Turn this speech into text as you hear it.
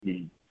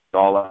he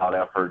all out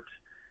effort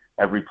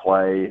every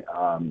play,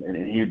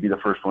 and he would be the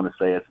first one to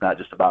say it's not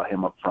just about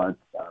him up front.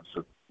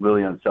 So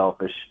really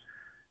unselfish,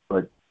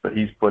 but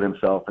he's put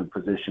himself in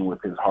position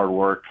with his hard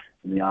work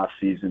in the off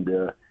season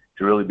to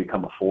really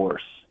become a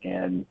force.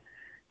 And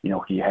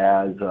he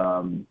has,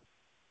 to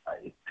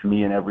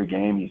me, in every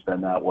game he's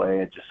been that way.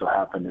 It just so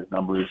happened his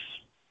numbers,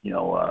 in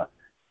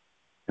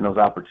those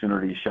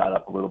opportunities shot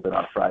up a little bit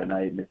on Friday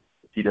night. And if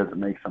he doesn't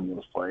make some of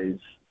those plays,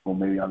 well,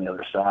 maybe on the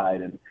other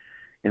side. And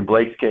in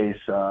Blake's case,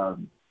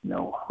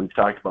 we've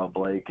talked about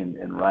Blake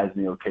and rising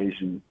to the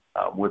occasion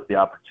with the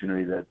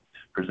opportunity that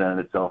presented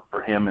itself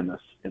for him in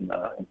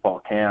fall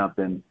camp.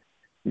 And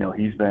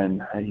he's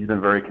been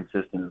very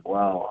consistent as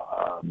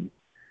well,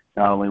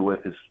 not only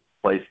with his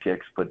place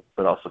kicks, but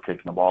also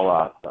kicking the ball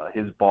off.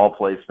 His ball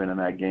placement in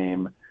that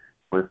game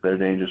with their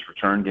dangerous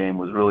return game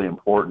was really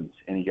important,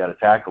 and he got a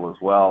tackle as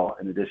well,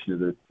 in addition to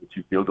the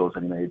 2 field goals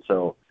that he made.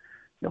 So,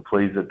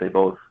 pleased that they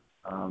both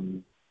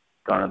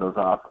garnered those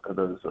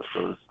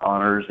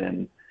honors.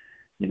 And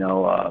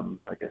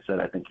like I said,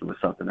 I think it was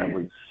something that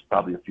was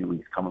probably a few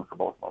weeks coming for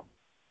both of them.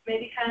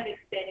 Maybe kind of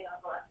expanding on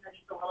the lesson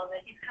just a little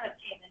bit. He's kind of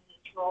came in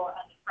this role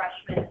as a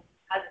freshman,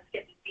 hasn't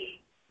skipped a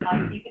beat.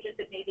 You could just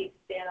maybe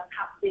expand on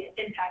how the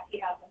impact he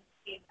has on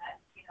the team that,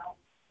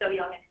 so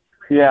young in his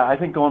career. Yeah, I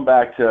think going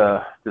back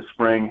to the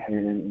spring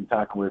and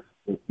talking with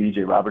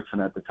BJ Robertson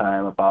at the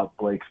time about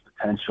Blake's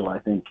potential, I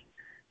think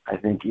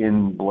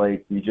in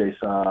Blake, BJ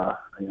saw,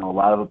 a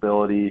lot of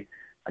ability,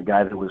 a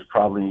guy that was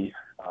probably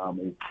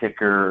a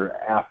kicker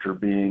after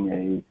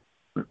being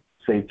a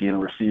safety and a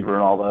receiver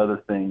and all the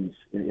other things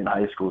in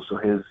high school. So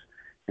his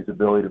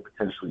ability to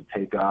potentially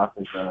take off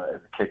as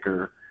a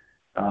kicker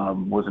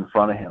was in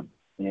front of him.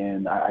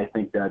 And I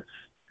think that's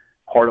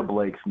part of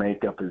Blake's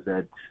makeup is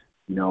that,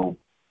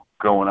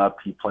 growing up,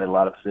 he played a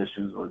lot of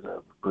positions, was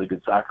a really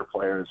good soccer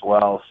player as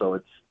well. So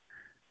it's,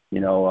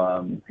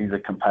 he's a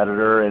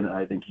competitor, and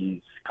I think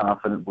he's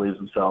confident, believes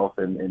himself,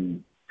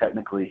 and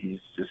technically he's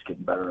just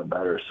getting better and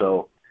better.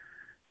 So,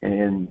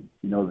 and,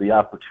 the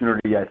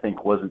opportunity, I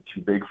think, wasn't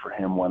too big for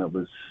him when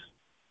it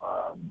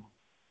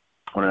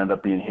ended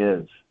up being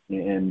his.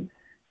 And,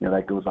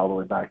 that goes all the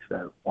way back to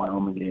that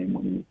Wyoming game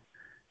when he,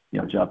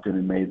 jumped in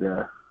and made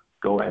the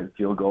go-ahead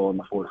field goal in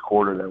the fourth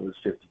quarter that was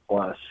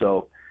 50-plus.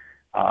 So,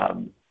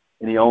 and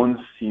he owns,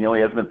 he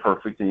hasn't been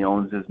perfect, and he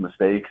owns his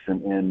mistakes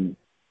and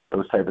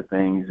those type of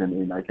things.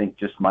 And I think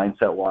just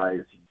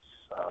mindset-wise, he's,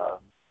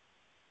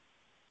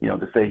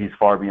 to say he's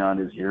far beyond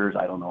his years,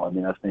 I don't know. I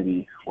mean, that's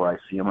maybe where I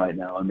see him right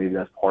now, and maybe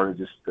that's part of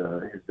just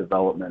his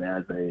development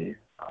as a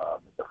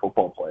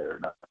football player,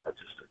 not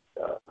just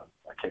a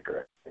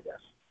kicker, I guess.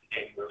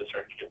 And you really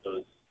start to get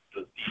those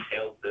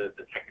details, the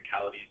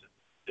technicalities of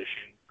the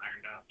position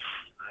ironed out.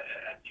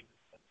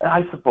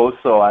 I suppose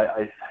so.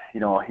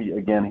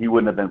 He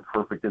wouldn't have been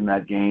perfect in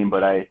that game,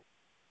 but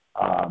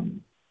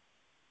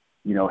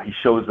he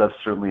shows us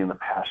certainly in the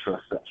pass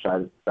rush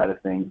side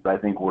of things. But I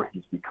think where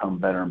he's become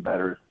better and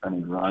better is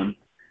defending run.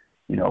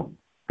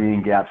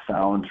 Being gap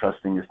sound,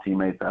 trusting his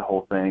teammates, that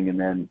whole thing, and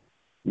then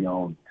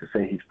to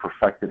say he's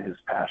perfected his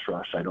pass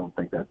rush, I don't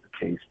think that's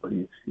the case. But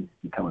he's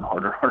becoming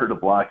harder to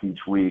block each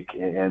week,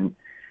 and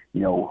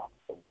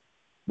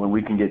when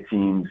we can get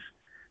teams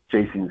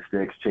chasing the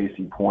sticks,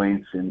 chasing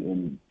points,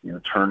 and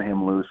turn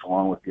him loose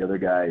along with the other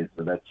guys,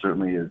 so that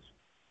certainly is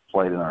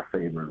played in our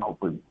favor, and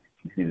hopefully we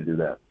continue to do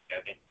that. Yeah,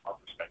 I think from our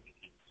perspective,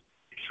 he's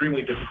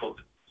extremely difficult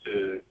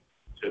to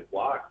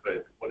block,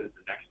 but what is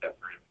the next step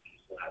for him if he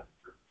still has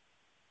improved?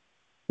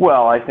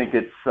 Well, I think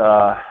it's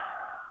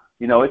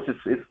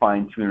it's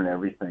fine-tuning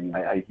everything.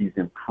 He's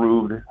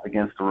improved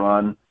against the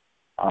run.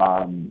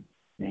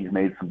 He's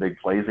made some big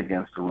plays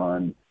against the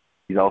run.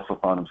 He's also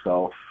found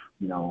himself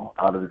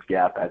out of his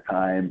gap at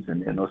times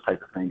and those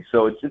types of things.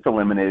 So it's just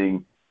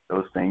eliminating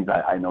those things.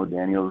 I know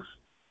Daniel's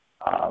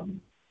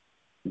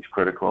he's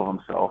critical of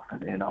himself,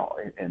 and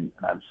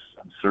I'm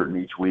certain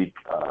each week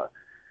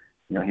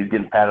he's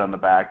getting patted on the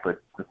back,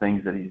 but the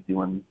things that he's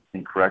doing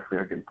incorrectly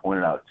are getting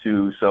pointed out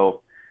too.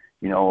 So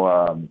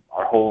our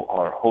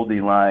whole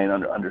D line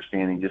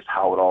understanding just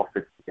how it all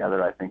fits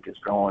together, I think, is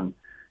growing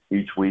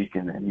each week,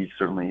 and he's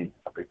certainly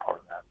a big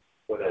part of that.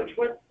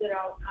 What stood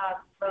out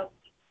most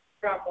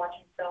from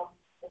watching film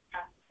this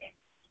past game?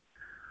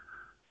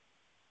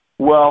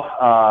 Well,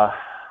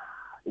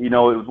 it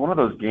was one of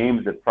those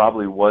games that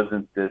probably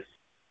wasn't this.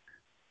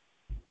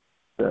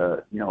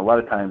 A lot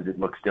of times it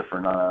looks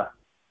different on a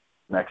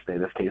next day.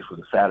 This case was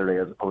a Saturday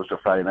as opposed to a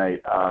Friday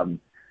night.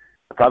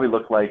 It probably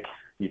looked like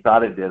he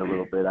thought it did a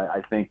little bit.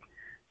 I think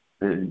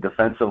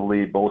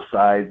defensively, both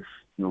sides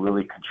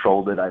really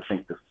controlled it. I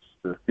think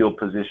the field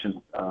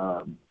position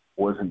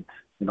wasn't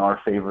in our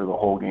favor the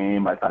whole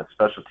game. I thought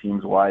special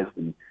teams wise,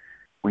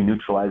 we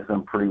neutralized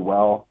them pretty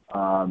well.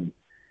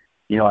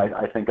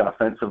 I think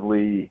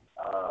offensively,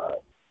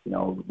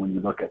 when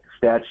you look at the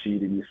stat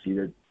sheet and you see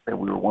that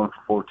we were 1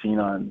 for 14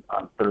 on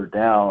third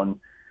down,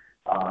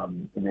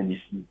 and then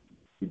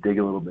you dig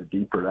a little bit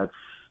deeper,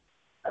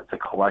 that's a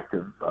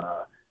collective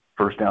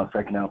first down,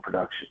 second down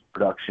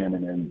production,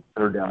 and then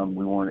third down,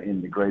 we weren't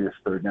in the greatest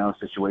third down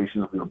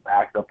situations. We were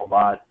backed up a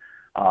lot.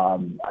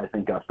 I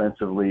think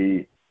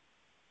offensively,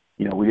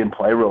 we didn't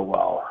play real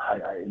well.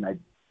 I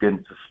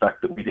didn't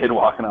suspect that we did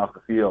walking off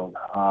the field.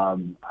 I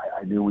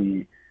knew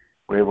we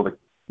were able to,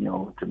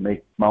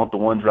 to mount the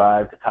one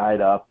drive to tie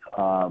it up,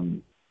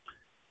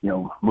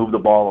 move the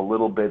ball a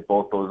little bit,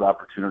 both those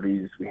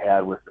opportunities we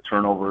had with the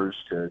turnovers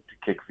to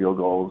kick field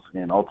goals.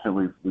 And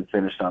ultimately, we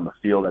finished on the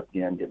field at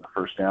the end, getting the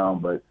first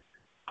down, but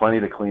plenty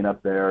to clean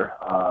up there.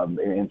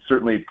 And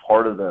certainly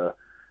part of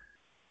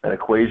that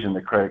equation,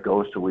 the credit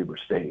goes to Weber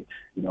State.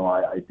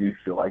 I do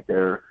feel like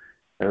they're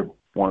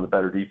one of the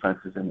better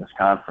defenses in this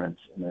conference,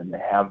 and then they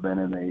have been,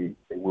 and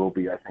they will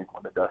be, I think,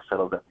 when the dust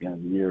settles at the end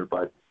of the year.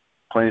 But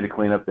plenty to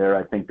clean up there.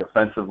 I think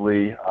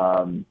defensively,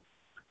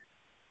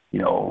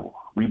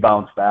 we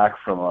bounced back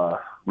from a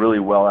really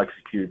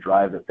well-executed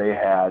drive that they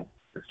had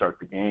to start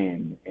the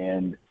game.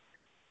 And,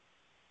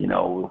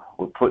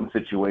 we're put in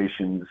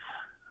situations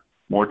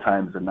more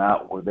times than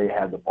not where they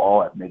had the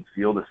ball at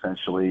midfield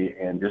essentially,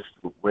 and just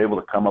were able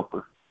to come up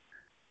with,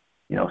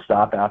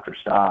 stop after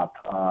stop.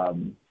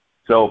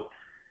 So,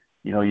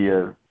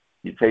 you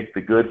take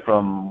the good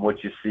from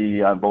what you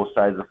see on both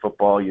sides of the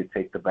football, you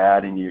take the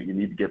bad, and you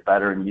need to get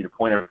better, and you need to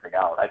point everything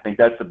out. I think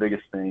that's the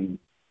biggest thing.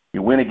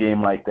 You win a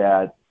game like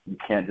that, you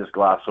can't just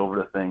gloss over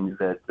the things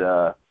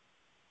that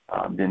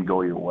didn't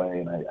go your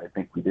way, and I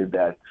think we did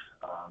that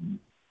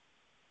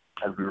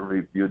as we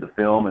reviewed the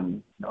film,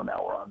 and now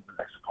we're on to the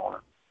next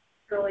opponent.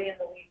 Early in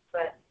the week,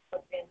 but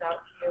what stands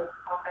out to you?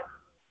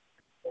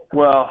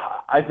 Well,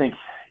 I think,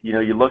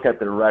 you look at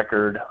their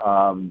record.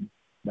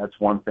 That's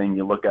one thing.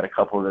 You look at a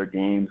couple of their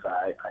games.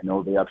 I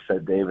know they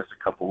upset Davis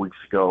a couple of weeks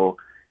ago.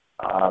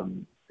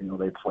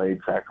 They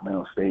played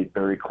Sacramento State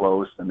very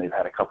close, and they've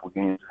had a couple of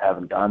games that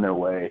haven't gone their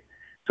way.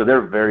 So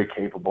they're very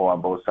capable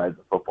on both sides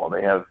of football.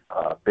 They have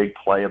big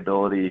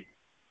playability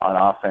on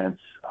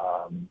offense.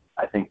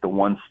 I think the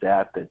one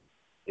stat that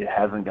it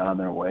hasn't gone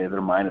their way,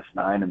 they're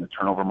 -9 in the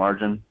turnover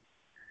margin.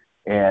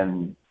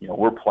 And,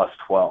 we're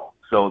 +12.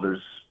 So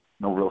there's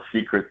no real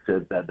secret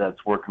to that.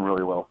 That's working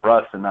really well for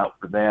us and not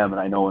for them.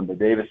 And I know in the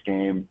Davis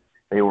game,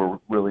 they were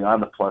really on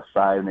the plus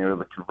side, and they were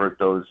able to convert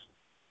those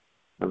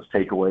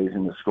takeaways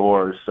into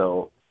scores.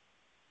 So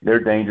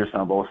they're dangerous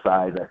on both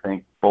sides. I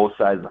think both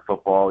sides of the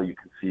football, you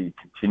can see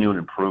continued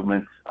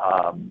improvements.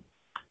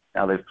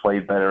 Now they've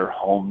played better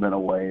home than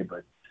away,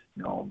 but,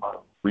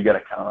 we got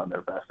to count on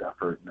their best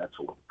effort, and that's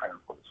what we're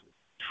preparing for this week.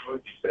 What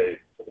would you say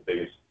are the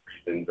biggest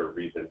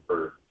reason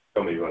for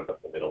somebody who runs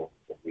up the middle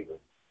of the season?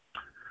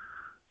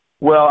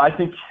 Well, I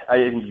think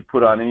you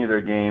put on any of their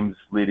games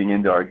leading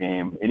into our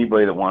game,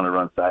 anybody that wanted to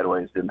run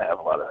sideways didn't have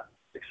a lot of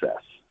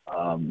success,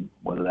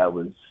 whether that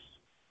was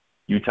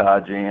Utah,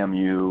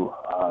 JMU,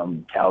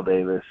 Cal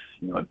Davis.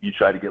 You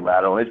tried to get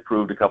lateral. It's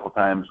proved a couple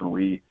times when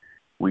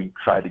we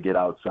tried to get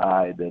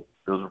outside that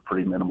those were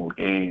pretty minimal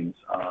gains.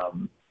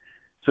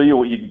 So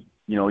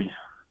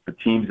the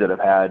teams that have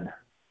had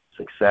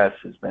success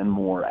has been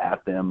more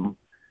at them,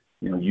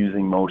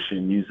 using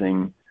motion,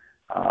 using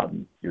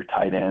your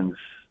tight ends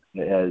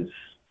as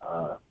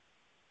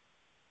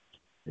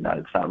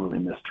it's not really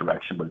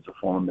misdirection, but it's a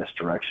form of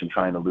misdirection,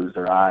 trying to lose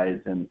their eyes.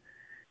 And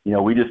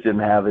we just didn't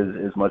have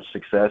as much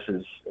success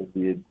as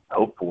we had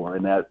hoped for,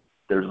 and that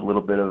there's a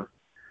little bit of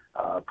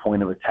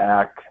point of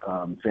attack,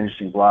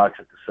 finishing blocks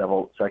at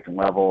the second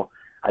level.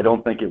 I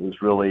don't think it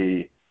was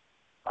really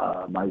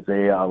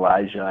Isaiah,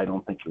 Elijah. I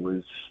don't think it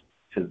was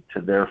to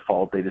their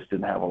fault. They just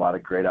didn't have a lot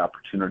of great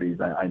opportunities.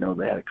 I know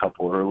they had a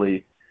couple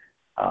early.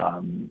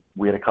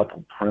 We had a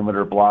couple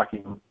perimeter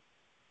blocking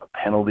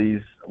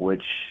penalties,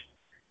 which,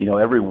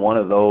 every one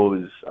of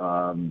those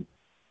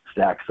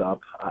stacks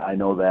up. I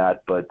know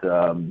that, but,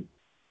 there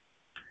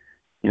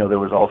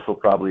was also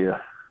probably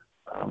a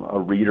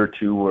read or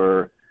two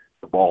where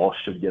the ball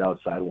should get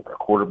outside with our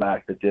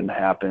quarterback that didn't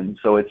happen.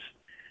 So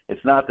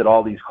it's not that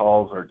all these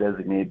calls are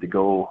designated to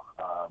go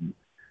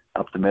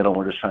up the middle.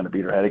 We're just trying to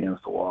beat our head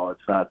against the wall.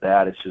 It's not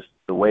that. It's just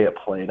the way it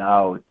played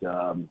out.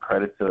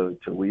 Credit to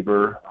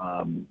Weber.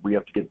 We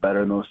have to get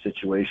better in those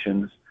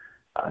situations.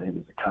 I think it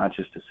was a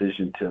conscious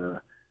decision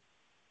to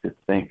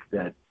think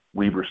that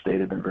Weber State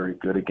had been very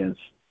good against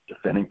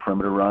defending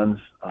perimeter runs.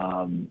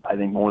 I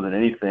think more than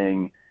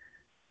anything,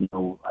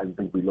 I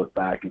think we look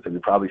back and said we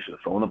probably should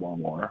have thrown the ball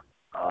more.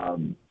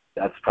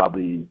 That's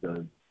probably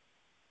the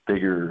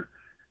bigger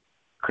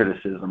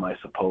criticism, I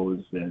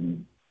suppose,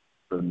 than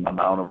the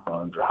amount of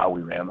runs or how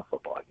we ran the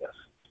football, I guess.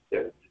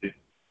 Yeah,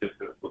 just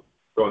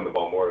throwing the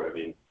ball more. I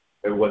mean,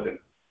 it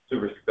wasn't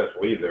super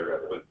successful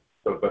either.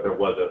 But there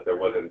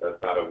wasn't.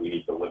 That's not a we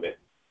need to limit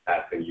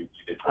passing. You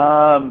did.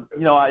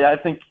 I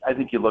think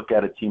you look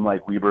at a team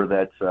like Weber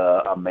that's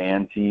a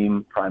man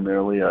team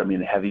primarily. I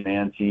mean, a heavy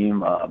man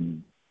team.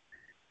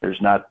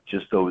 There's not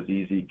just those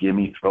easy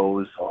gimme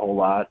throws a whole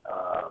lot.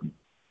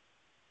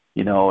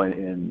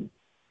 And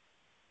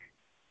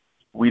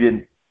we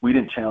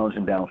didn't challenge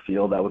him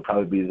downfield. That would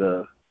probably be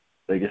the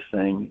biggest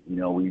thing.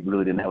 We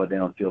really didn't have a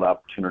downfield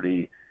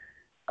opportunity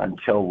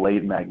until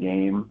late in that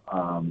game.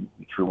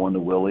 We threw one to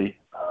Willie.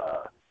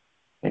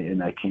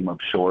 and I came up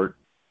short,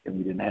 and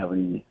we didn't have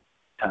any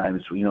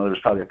times. There was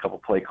probably a couple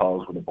play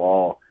calls where the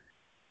ball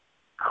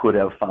could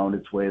have found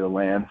its way to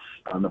Lance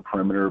on the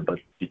perimeter, but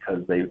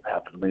because they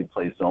happened to maybe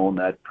play zone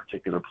that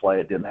particular play,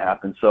 it didn't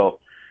happen. So,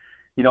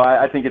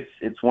 I think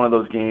it's one of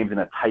those games in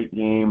a tight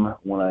game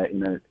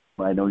when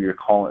I know you're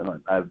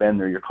calling. I've been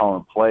there. You're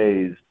calling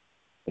plays,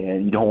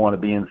 and you don't want to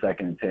be in 2nd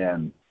and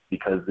 10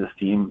 because this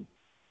team,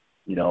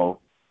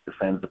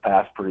 defends the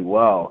pass pretty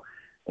well.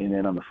 And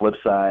then on the flip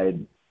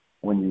side,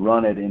 when you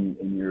run it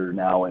and you're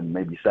now in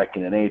maybe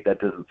 2nd and 8, that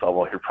doesn't solve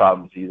all your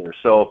problems either.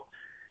 So,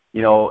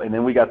 and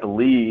then we got the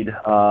lead.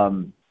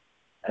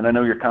 And I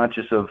know you're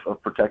conscious of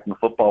protecting the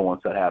football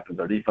once that happens.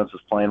 Our defense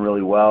was playing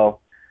really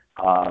well.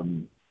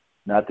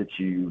 Not that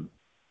you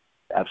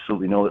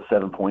absolutely know that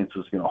 7 points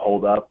was going to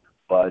hold up,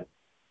 but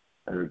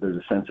there's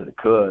a sense that it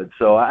could.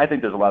 So I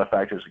think there's a lot of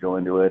factors that go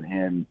into it,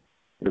 and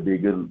it'll be a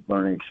good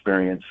learning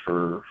experience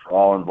for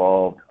all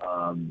involved.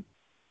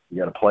 You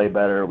got to play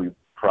better. We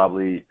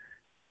probably,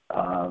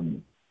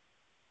 could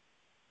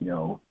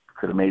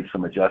have made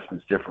some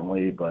adjustments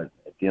differently, but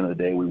at the end of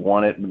the day, we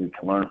won it, and we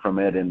can learn from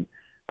it, and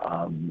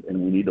we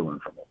need to learn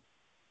from it.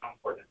 How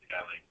important is a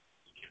guy like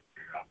you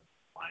for your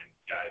offensive line?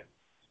 Guy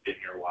who's been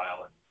here a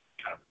while and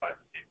kind of provides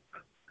the same.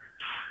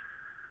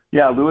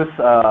 Yeah, Lewis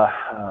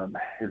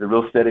is a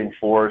real steadying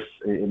force,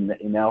 and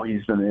now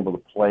he's been able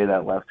to play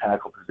that left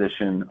tackle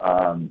position.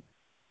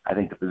 I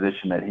think the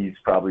position that he's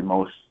probably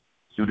most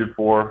suited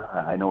for.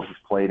 I know he's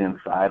played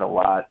inside a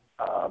lot,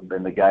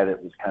 been the guy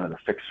that was kind of the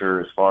fixer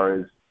as far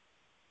as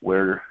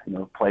where,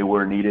 play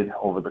where needed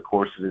over the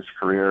course of his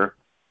career.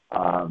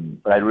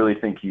 But I really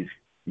think he's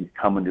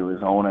coming to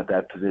his own at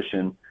that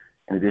position,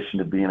 in addition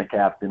to being a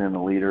captain and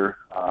a leader.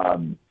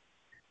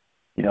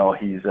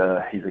 He's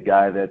a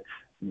guy that,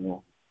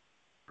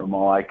 from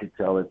all I could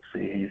tell,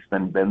 he's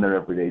been there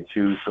every day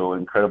too, so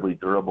incredibly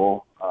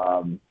durable.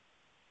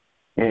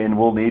 And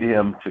we'll need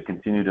him to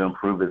continue to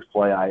improve his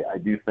play. I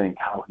do think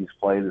how he's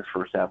played this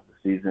first half of the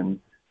season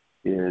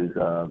is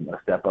a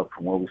step up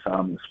from where we saw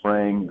him in the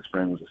spring. The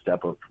spring was a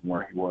step up from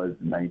where he was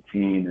in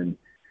 19, and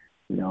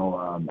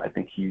I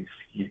think he's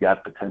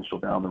got potential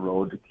down the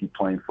road to keep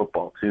playing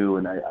football too.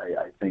 And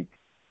I think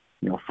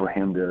for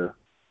him to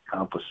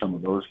accomplish some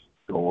of those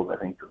goals, I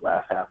think the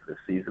last half of the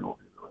season will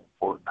be really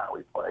important, how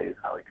he plays,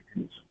 how he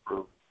continues to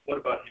improve. What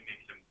about him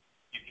makes him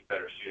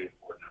better suited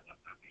for that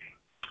left half game?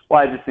 Well,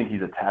 I just think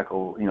he's a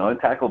tackle. And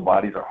tackle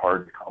bodies are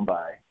hard to come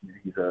by.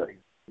 He's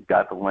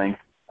got the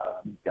length,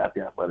 he's got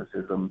the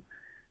athleticism.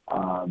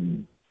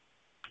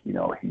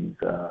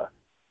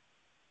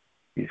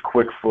 He's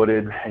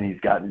quick-footed, and he's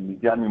gotten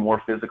me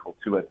more physical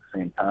too at the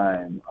same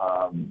time.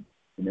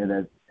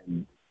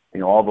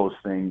 And all those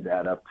things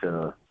add up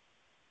to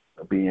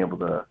being able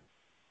to,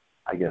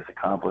 I guess,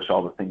 accomplish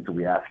all the things that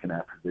we ask in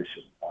that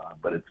position.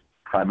 But it's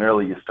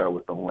primarily you start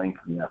with the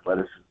length and the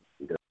athleticism.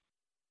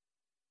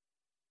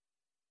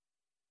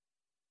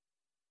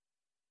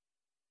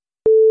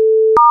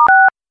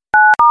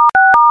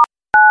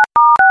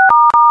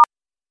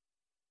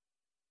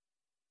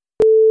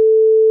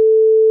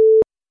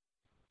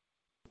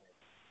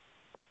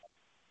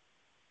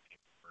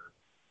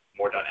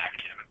 More done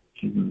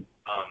academically. Mm-hmm.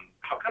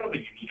 How kind of a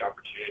unique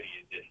opportunity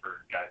is it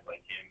for guys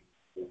like him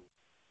who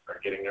are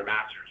getting their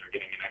master's or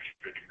getting an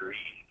extra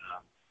degree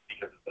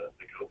because of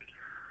the COVID?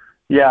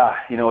 Yeah,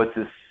 it's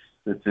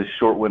this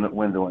short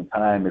window in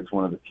time. It's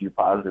one of the few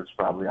positives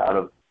probably out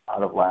of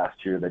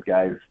last year that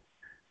guys,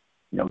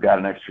 got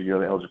an extra year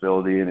of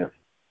eligibility, and if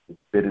it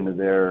fit into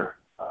their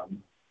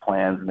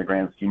plans in the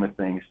grand scheme of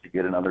things to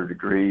get another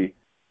degree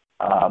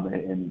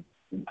and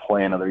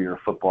play another year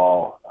of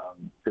football,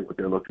 fit what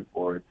they're looking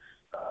for.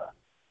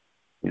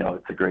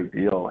 It's a great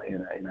deal,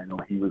 and I know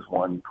he was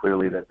one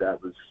clearly that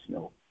was,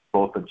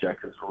 both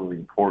objectives were really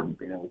important,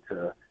 being able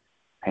to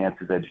enhance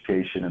his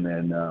education and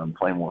then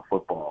play more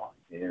football.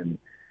 And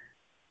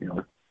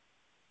I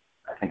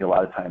think a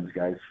lot of times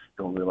guys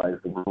don't realize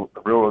the real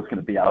world's going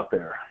to be out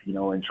there.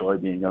 Enjoy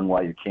being young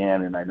while you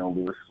can, and I know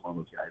Lewis is one of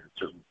those guys that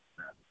certainly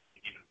does that.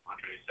 Even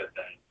Andre said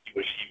that he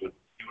wished he would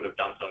have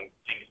done some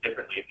things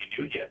differently if he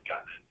knew he had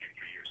gotten an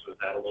extra year. So is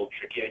that a little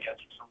tricky, I guess,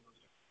 for some of those?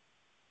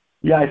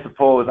 Yeah, I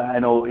suppose. I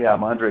know,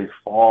 Andre's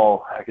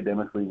fall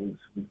academically was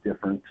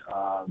different.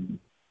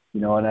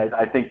 And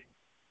I think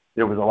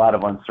there was a lot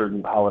of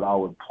uncertainty how it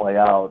all would play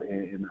out.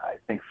 And I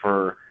think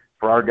for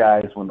our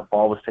guys, when the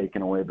fall was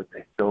taken away, but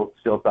they still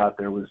thought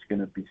there was going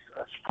to be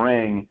a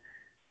spring,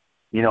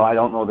 I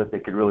don't know that they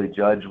could really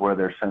judge where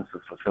their sense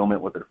of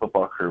fulfillment with their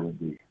football career would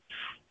be.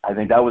 I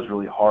think that was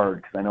really hard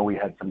because I know we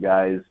had some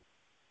guys,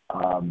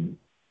 I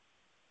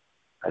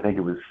think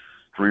it was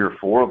 3 or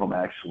 4 of them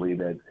actually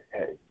that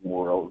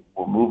were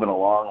moving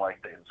along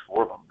like there was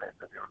 4 of them that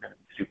they were going to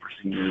be super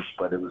seniors,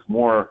 but it was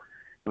more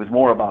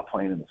about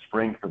playing in the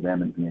spring for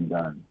them and being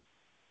done,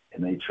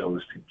 and they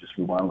chose to just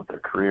move on with their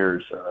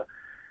careers.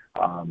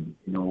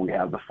 We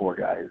have the 4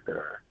 guys that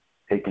are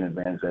taking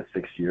advantage of that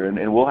 6th year,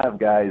 and we'll have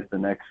guys the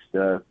next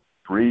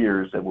 3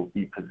 years that will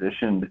be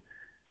positioned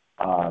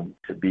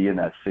to be in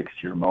that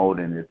 6th year mode,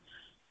 and it's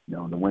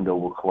the window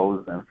will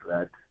close then for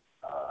that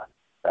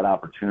that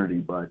opportunity,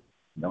 but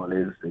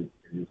it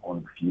is one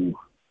of the few.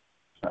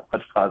 It's not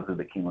much positive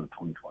that came out of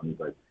 2020,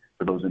 but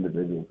for those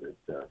individuals, it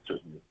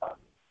certainly is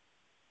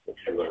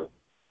positive.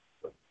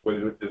 What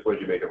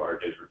did you make of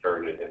RJ's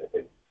return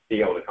and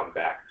being able to come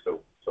back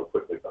so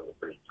quickly from the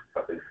pretty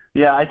tough injury?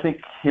 Yeah, I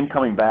think him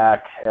coming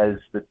back as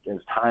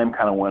time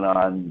kind of went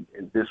on,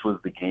 this was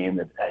the game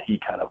that he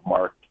kind of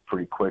marked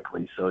pretty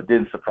quickly. So it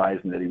didn't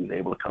surprise me that he was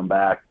able to come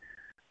back.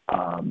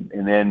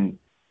 And then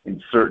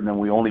and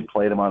we only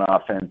played him on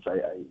offense.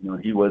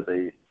 He was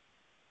a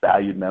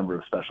valued member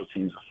of special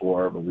teams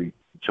before, but we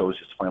chose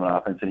just to play him on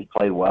offense, and he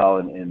played well.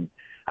 And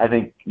I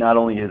think not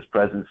only his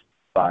presence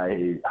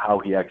by how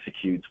he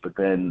executes, but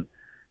then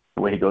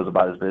the way he goes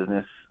about his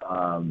business.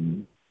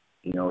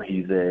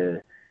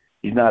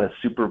 He's not a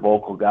super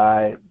vocal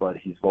guy, but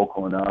he's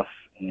vocal enough,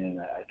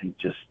 and I think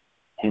just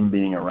him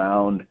being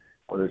around,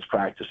 whether it's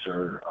practice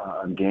or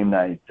on game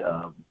night,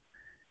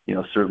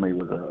 certainly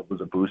was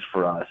a boost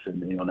for us.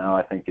 And now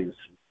I think as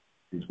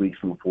weeks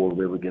move forward,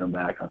 we're able to get him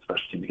back on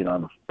special teams, get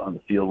on the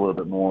field a little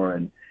bit more,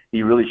 and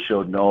he really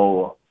showed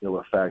no ill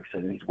effects.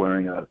 I think he's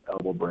wearing an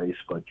elbow brace,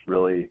 but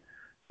really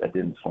that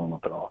didn't slow him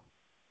up at all.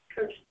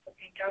 Coach, the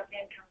Paint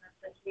game coming up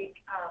this week.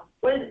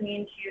 What does it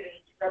mean to you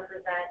to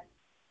represent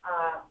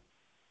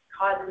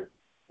causes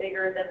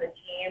bigger than the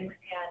team,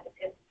 and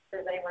if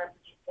there's anyone in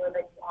particular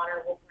that you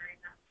honor with wearing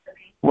that for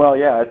me? Well,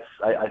 yeah,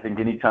 I think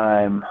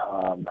anytime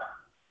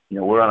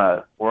we're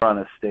on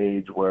a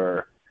stage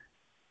where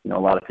a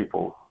lot of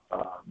people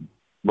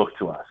look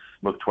to us,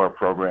 look to our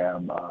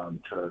program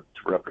to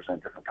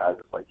represent different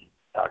causes like you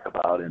talk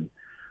about, and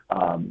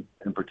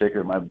in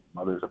particular, my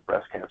mother's a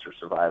breast cancer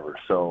survivor,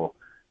 so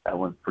that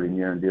one's pretty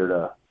near and dear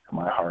to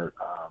my heart.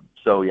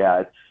 So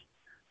yeah,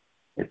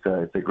 it's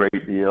a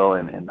great deal,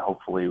 and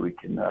hopefully we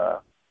can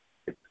get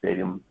the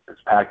stadium as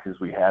packed as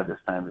we had this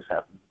time. This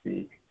happens to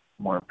be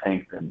more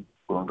pink than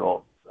blue and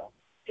gold. So.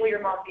 Will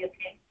your mom be in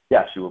pink?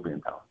 Yeah, she will be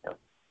in town. Yep.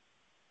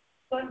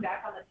 Going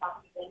back on the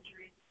topic of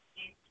injuries,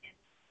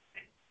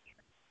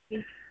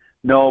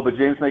 no, but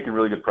James making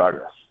really good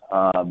progress,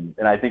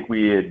 and I think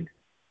we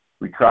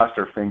crossed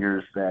our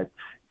fingers that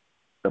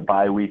the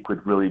bye week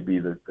would really be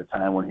the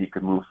time when he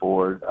could move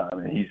forward.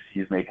 And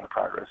he's making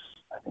progress.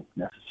 I think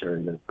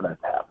necessary for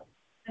that to happen.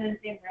 And then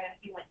Sam Grant,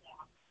 he went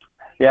down.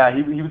 Right? Yeah,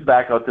 he was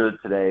back out there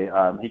today.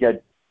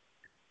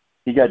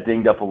 He got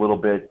dinged up a little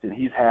bit, and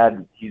he's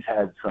had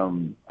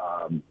some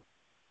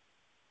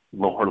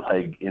lower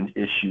leg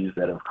issues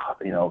that have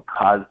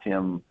caused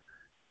him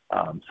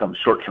some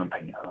short-term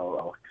pain.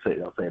 I'll say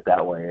it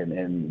that way.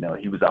 And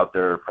he was out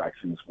there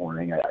practicing this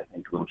morning. I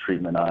think a little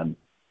treatment on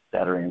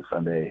Saturday and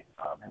Sunday,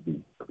 he'll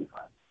be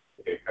fine.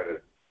 Okay,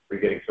 we're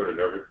getting sort of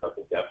nervous about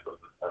the depth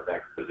of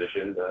that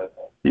position.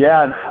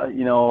 Yeah,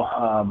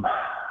 and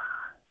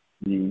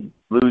we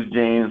lose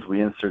James,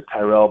 we insert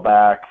Tyrell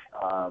back.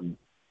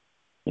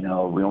 We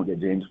don't get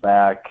James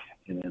back,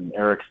 and then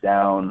Eric's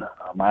down.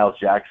 Miles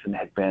Jackson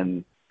had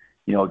been,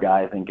 a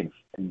guy I think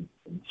in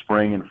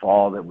spring and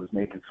fall that was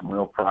making some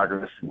real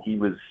progress, and he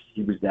was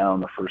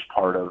down the first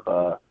part of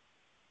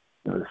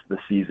the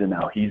season.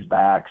 Now he's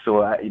back,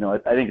 so I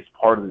think it's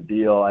part of the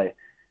deal. I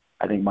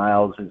think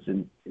Miles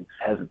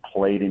hasn't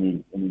played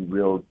any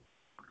real.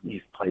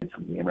 He's played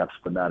some game reps,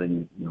 but not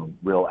any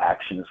real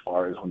action as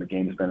far as when the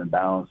game's been in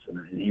balance.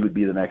 And he would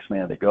be the next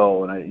man to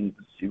go, and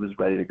he was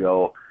ready to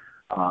go.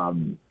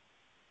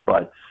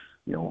 But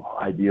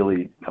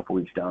ideally, a couple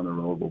weeks down the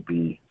road, we'll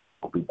be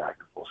back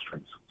to full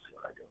strength. So we'll see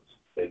how that goes.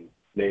 And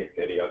Nate,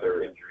 any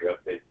other injury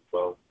updates as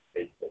well?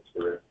 Nate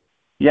Stewart.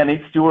 Yeah,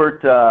 Nate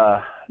Stewart.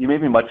 You may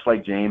be much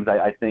like James.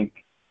 I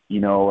think.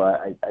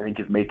 I think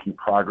is making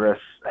progress.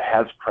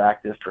 Has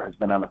practiced or has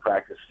been on the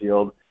practice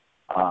field.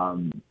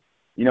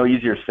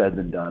 Easier said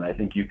than done. I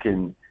think you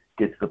can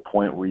get to the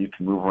point where you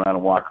can move around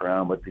and walk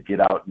around, but to get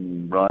out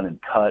and run and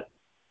cut,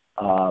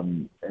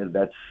 and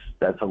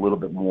that's a little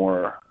bit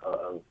more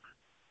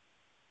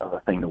of a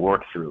thing to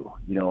work through.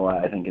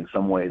 I think in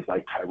some ways,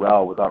 like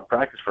Tyrell was out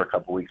practice for a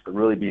couple of weeks, but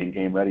really being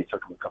game ready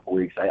took him a couple of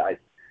weeks.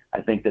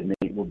 I think that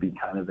Nate will be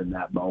kind of in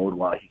that mode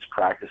while he's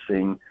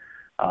practicing.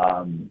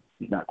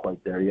 He's not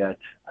quite there yet.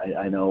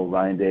 I know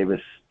Ryan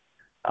Davis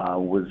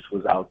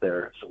was out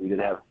there, so we did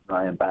have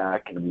Ryan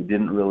back, and we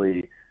didn't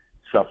really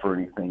suffer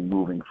anything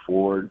moving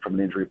forward from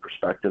an injury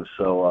perspective.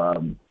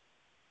 So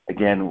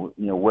again,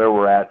 where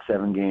we're at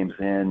 7 games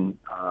in,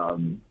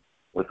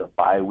 with a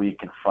bye week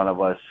in front of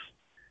us,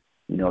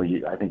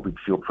 I think we'd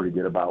feel pretty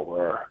good about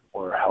where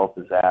our health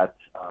is at.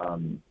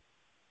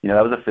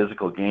 That was a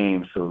physical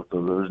game, so there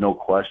was no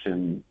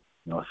question.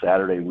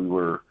 Saturday we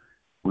were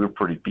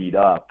pretty beat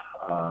up.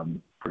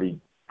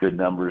 Pretty good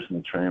numbers in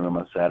the training room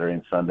on Saturday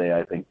and Sunday.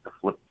 I think the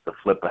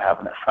flip of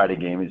having that Friday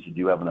game is you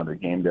do have another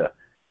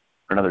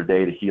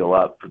day to heal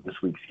up for this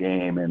week's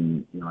game,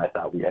 and I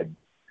thought we had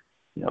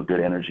good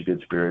energy,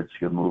 good spirits,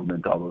 good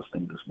movement, all those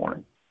things this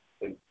morning.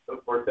 And those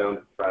 4th downs,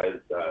 tries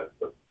the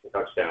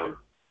touchdown,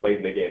 played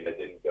in the game that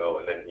didn't go,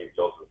 and then you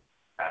also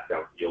passed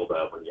downfield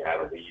when you had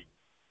a lead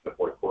in the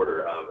 4th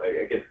quarter.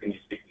 I guess can you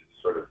speak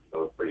to sort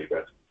of pretty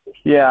aggressive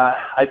position? Yeah,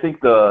 I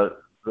think the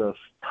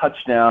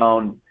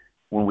touchdown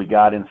when we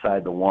got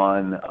inside the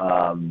one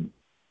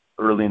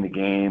early in the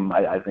game.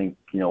 I think,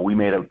 we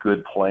made a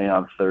good play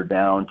on third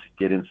down to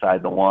get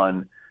inside the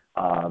one.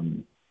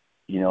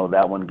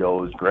 That one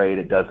goes great.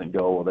 It doesn't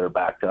go, well, they're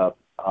backed up.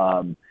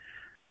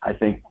 I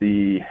think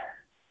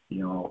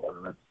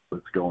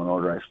let's go in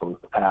order, I suppose.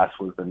 The pass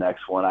was the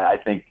next one. I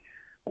think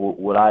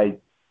what I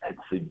had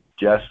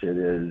suggested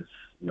is,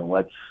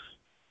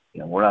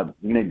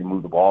 we need to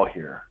move the ball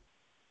here.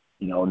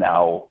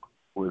 Now,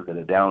 was it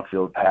a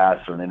downfield pass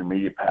or an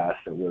intermediate pass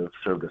that would have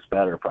served us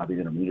better? Probably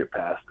an intermediate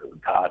pass that we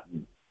caught,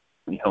 and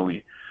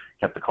we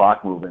kept the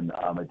clock moving.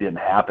 It didn't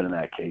happen in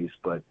that case,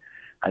 but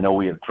I know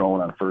we had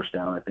thrown on first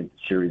down, I think, the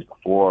series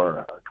before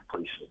a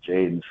completion of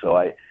Jaden.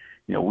 So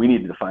we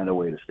needed to find a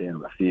way to stay on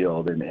the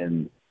field,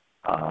 and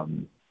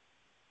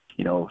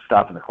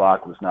stopping the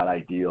clock was not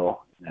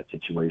ideal in that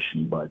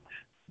situation, but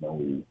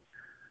we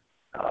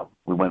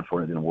went for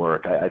it. It didn't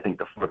work. I think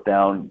the fourth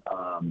down,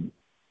 as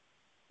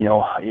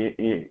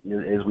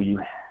we,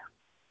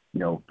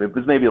 it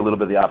was maybe a little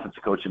bit of the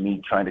offensive coach and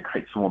me trying to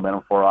create some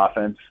momentum for our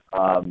offense.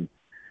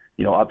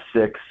 Up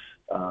 6,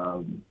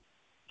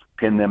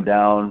 pin them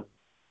down,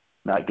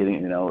 not getting,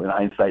 in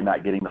hindsight,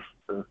 not getting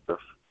the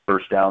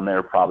first down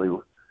there probably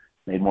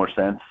made more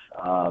sense.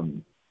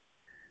 And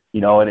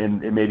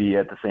maybe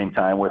at the same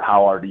time with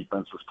how our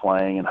defense was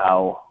playing and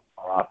how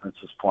our offense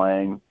was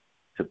playing,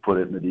 to put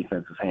it in the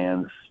defense's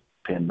hands,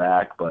 pin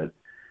back. But,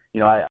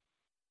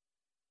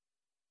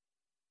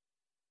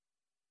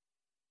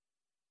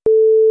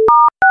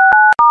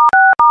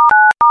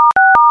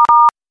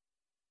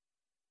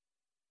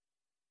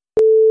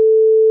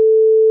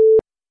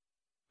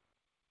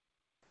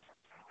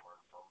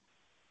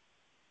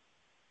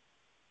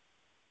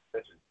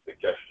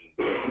 suggestions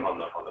on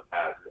the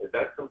pass. Is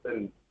that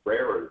something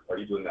rare, or are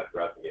you doing that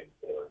throughout the game?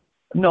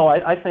 No,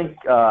 I think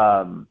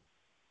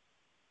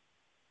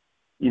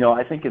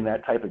I think in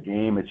that type of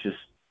game, it's just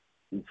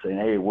saying,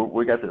 hey,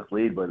 we got this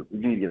lead, but we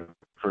need to get a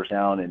first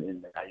down,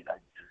 and to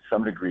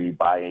some degree,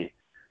 by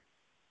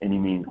any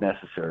means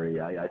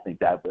necessary. I think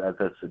that's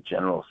a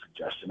general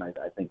suggestion.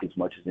 I think as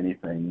much as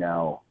anything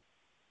now,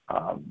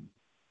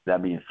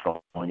 that means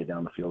throwing it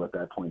down the field at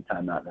that point in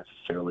time, not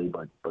necessarily,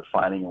 but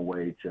finding a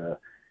way to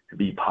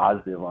be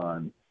positive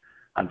on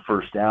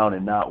first down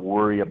and not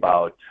worry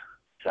about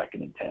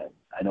 2nd and 10.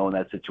 I know in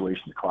that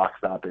situation the clock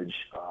stoppage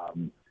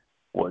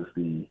was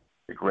the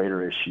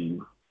greater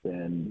issue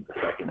than the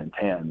 2nd and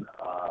 10.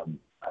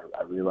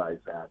 I realize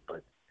that,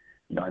 but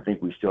I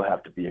think we still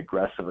have to be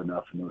aggressive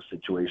enough in those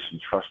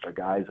situations, trust our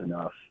guys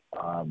enough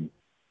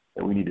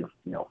that we need to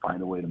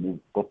find a way to move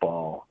the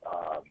football,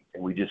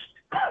 and we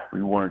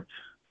weren't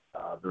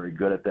very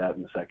good at that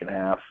in the second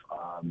half.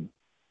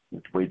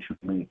 With way too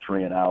many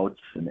 3 and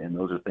outs, and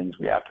those are things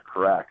we have to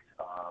correct.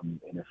 And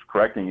if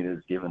correcting it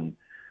is given,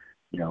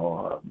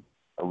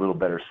 a little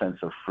better sense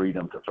of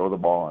freedom to throw the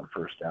ball on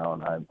first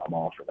down, I'm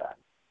all for that.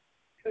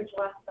 Coach,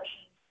 last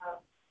question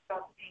about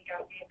the pink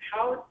out game.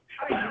 How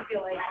do you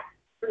feel like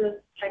for this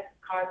type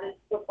of causes,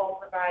 football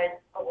provides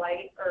a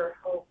light or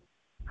hope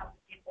to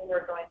people who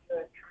are going through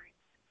it?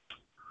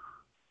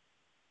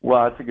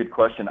 Well, that's a good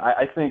question.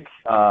 I think,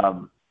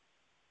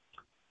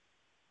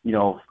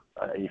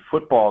 a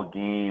football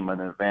game,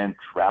 an event,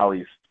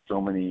 rallies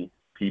so many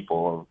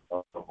people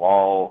of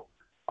all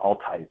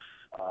types,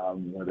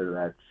 whether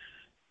that's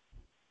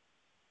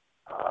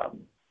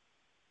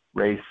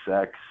race,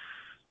 sex,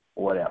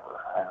 whatever,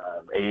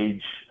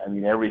 age,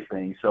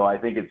 everything. So I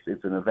think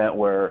it's an event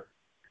where,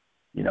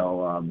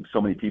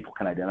 so many people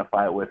can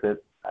identify with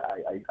it.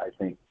 I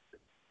think,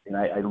 and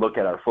I look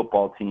at our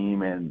football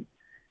team, and,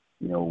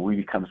 we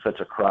become such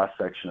a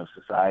cross-section of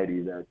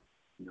society that,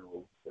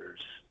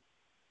 there's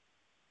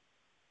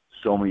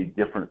so many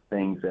different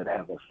things that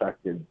have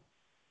affected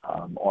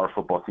our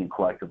football team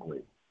collectively.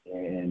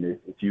 And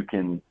if you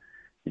can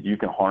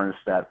harness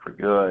that for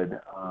good,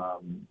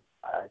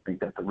 I think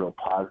that's a real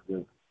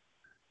positive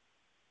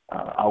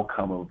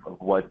outcome of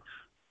what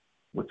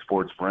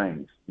sports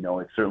brings.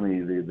 It's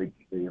certainly the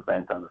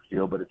event on the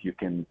field, but if you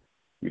can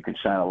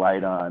shine a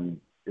light on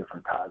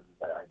different causes,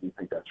 I do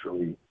think that's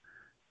really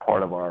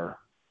part of our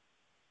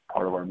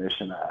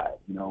mission.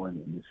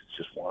 And this is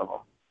just one of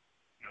them.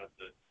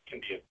 It can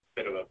be a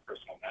bit of a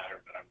personal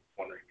matter, but I'm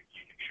wondering if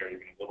you can share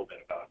even a little bit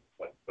about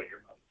what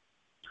your mom.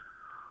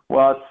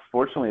 Well,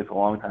 fortunately, it's a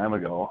long time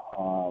ago.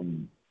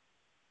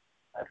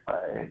 If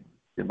I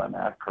did my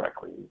math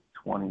correctly,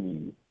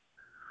 23,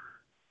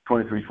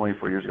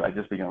 24 years ago, I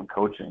just began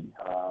coaching.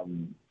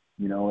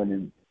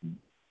 And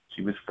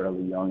she was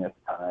fairly young at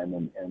the time,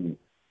 and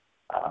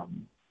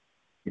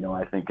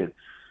I think it's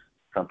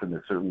something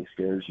that certainly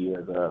scares you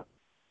as a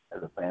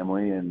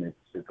family, and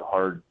it's a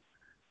hard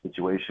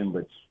situation,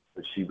 but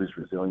she was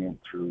resilient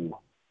through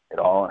it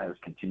all and has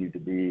continued to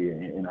be.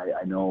 And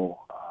I know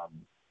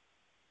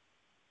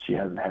she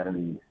hasn't had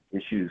any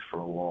issues for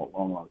a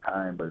long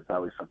time, but it's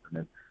always something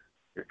that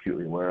you're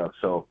acutely aware of.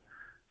 So,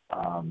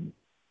 I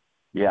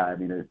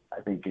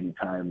think any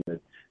time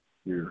that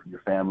your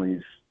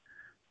family's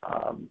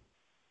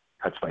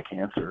touched by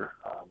cancer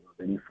of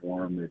any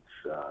form,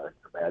 it's a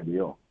bad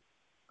deal.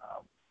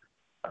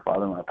 My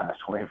father-in-law passed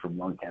away from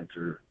lung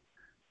cancer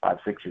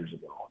 5-6 years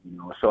ago.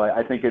 So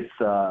I think it's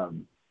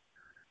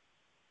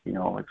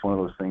it's one of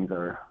those things that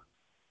are,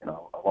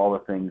 of all the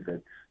things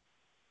that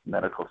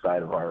medical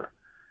side of our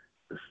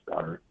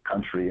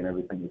country and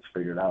everything that's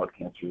figured out,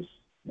 cancer's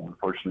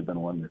unfortunately been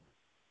one that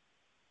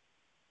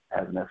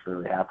hasn't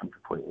necessarily happened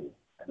completely.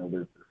 I know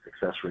that the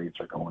success rates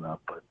are going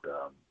up, but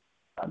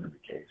not in every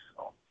case.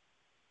 So,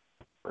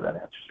 but that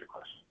answers your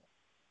question.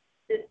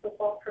 Did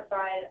football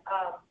provide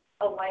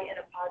a light and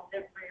a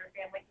positive for your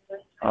family through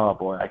this time? Oh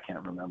boy, I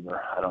can't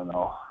remember. I don't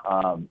know.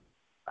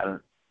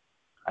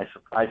 I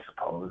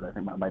suppose. I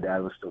think my dad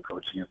was still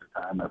coaching at the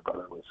time. My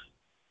brother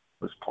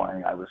was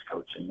playing. I was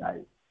coaching.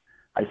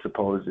 I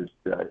suppose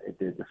it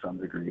did to some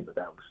degree, but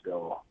that was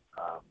still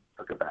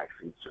took a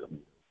backseat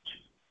certainly.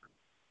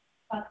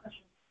 Last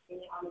question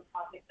on the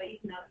topic, but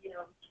even though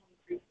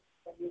 23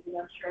 years ago,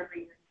 I'm sure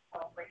every year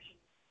celebration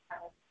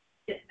kind of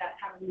gets that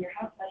time of year.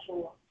 How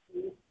special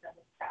is this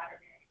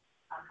Saturday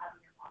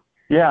having your mom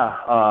there? Yeah,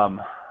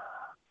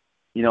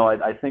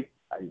 I think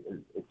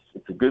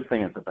it's a good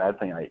thing. It's a bad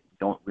thing. We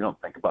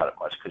don't think about it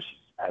much because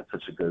she's had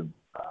such a good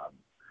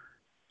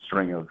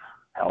string of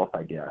health,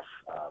 I guess.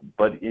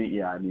 But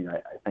yeah, I mean,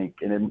 I think,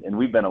 and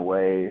we've been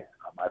away.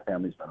 My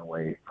family's been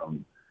away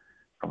from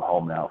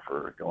home now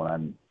for going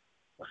on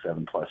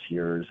 7+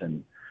 years,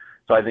 and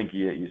so I think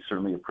you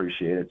certainly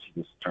appreciate it.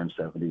 She just turned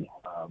 70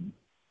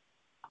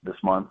 this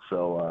month,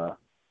 so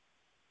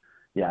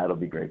yeah, it'll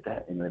be great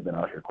to. They've been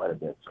out here quite a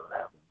bit, so to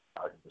have them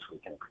out here this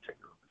weekend in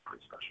particular will be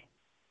pretty special.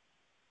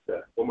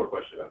 One more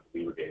question about the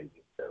Beaver game.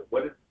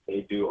 What did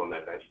they do on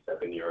that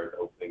 97-yard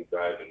opening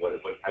drive, and how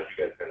did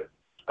you guys kind of?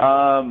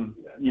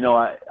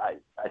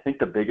 I think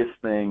the biggest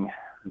thing,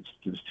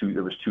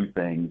 there was two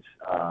things.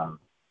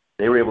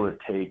 They were able to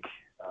take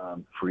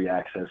free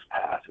access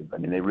passes. I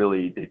mean,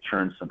 they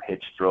turned some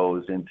hitch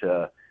throws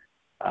into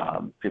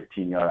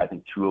 15-yard. I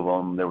think 2 of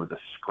them. There was a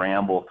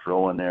scramble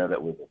throw in there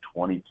that was a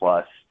 20+,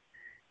 and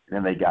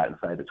then they got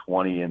inside the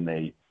 20 and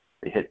they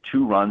hit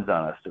 2 runs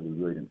on us that we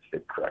really didn't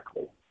fit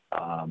correctly.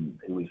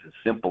 It was as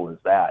simple as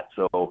that.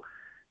 So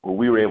what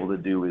we were able to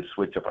do is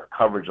switch up our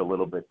coverage a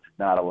little bit to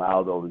not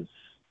allow those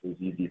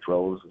easy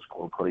throws,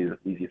 those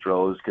easy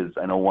throws, because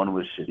I know one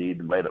was Shadid,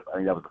 and I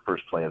think that was the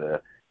first play of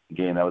the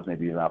game. That was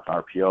maybe even off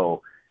an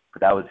RPO,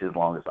 but that was his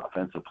longest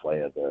offensive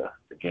play of the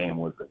game,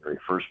 was the very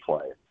first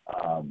play.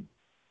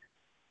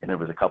 And there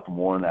was a couple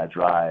more in that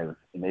drive,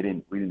 and we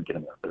didn't get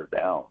him a third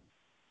down.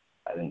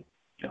 I think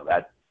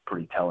that's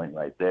pretty telling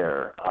right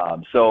there.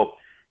 So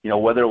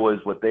whether it was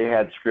what they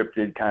had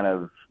scripted kind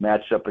of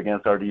matched up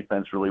against our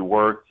defense really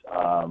worked.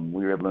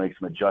 We were able to make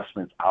some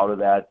adjustments out of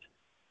that.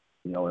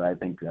 And I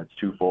think that's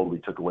twofold. We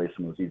took away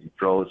some of those easy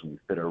throws and we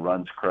fit our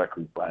runs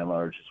correctly by and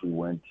large as we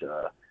went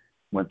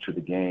through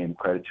the game.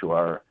 Credit to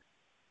our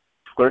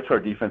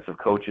defensive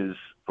coaches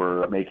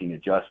for making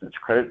adjustments.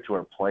 Credit to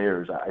our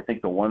players. I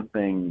think the one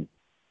thing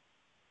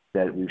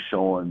that we've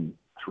shown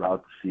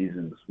throughout the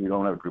season is we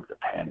don't have a group that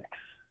panics.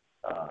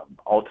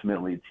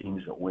 Ultimately,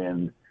 teams that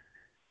win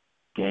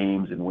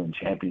games and win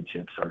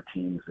championships are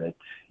teams that,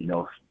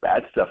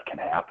 bad stuff can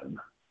happen.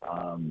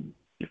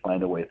 You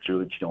find a way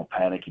through it. You don't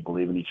panic. You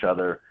believe in each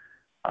other.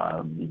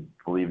 You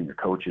believe in your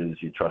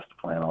coaches. You trust the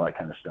plan, all that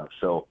kind of stuff.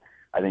 So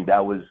I think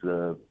that was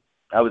the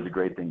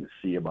great thing to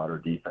see about our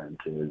defense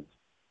is,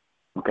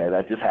 okay,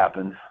 that just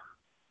happened.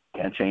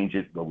 Can't change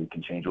it, but we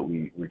can change what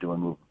we're doing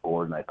moving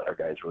forward, and I thought our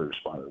guys really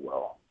responded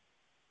well.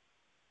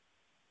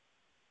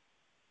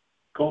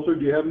 Coulter,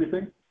 do you have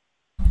anything?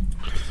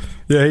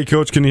 Yeah, hey,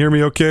 Coach, can you hear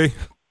me okay?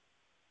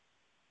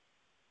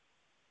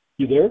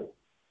 You there?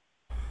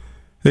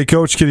 Hey,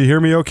 Coach, can you hear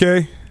me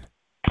okay?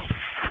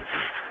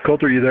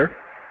 Coulter, you there?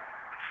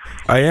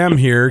 I am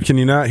here. Can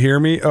you not hear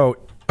me? Oh,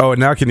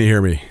 now can you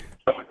hear me?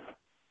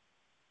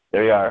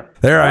 There you are.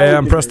 There I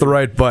am. Press the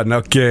right button.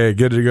 Okay,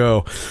 good to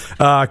go.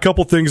 A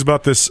couple things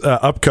about this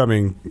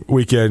upcoming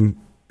weekend,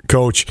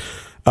 Coach.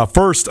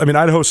 First,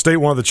 Idaho State,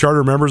 one of the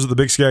charter members of the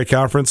Big Sky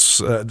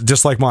Conference,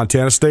 just like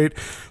Montana State.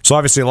 So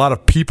obviously a lot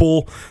of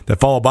people that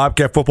follow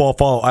Bobcat football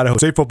follow Idaho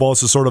State football.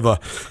 This is sort of a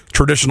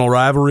traditional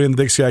rivalry in the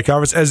Big Sky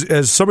Conference.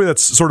 As somebody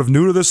that's sort of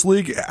new to this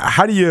league,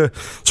 how do you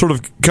sort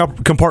of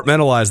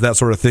compartmentalize that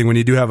sort of thing when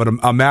you do have a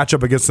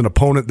matchup against an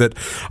opponent that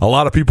a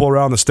lot of people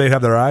around the state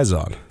have their eyes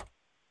on?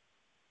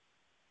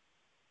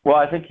 Well,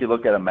 I think you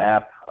look at a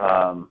map.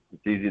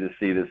 It's easy to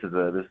see this is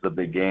a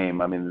big game.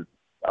 I mean,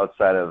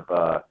 outside of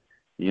the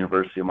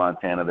University of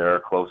Montana, they're our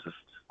closest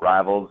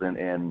rivals,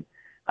 and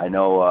I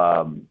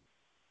know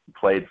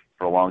played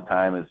for a long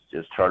time as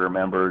just charter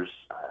members.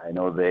 I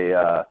know they,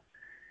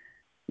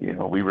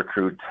 we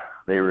recruit,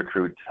 they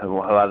recruit a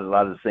lot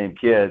of the same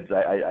kids.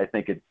 I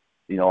think it,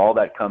 all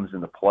that comes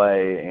into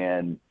play,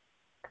 and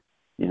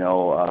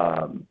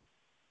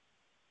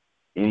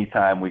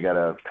anytime we got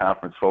a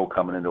conference folk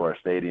coming into our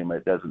stadium,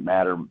 it doesn't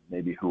matter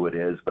maybe who it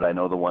is, but I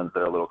know the ones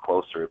that are a little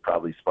closer, it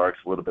probably sparks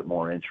a little bit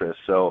more interest.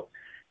 So,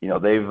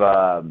 they've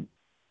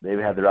they've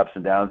had their ups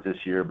and downs this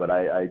year, but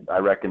I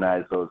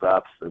recognize those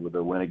ups with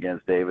the win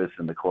against Davis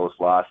and the close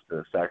loss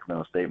to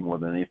Sacramento State more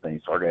than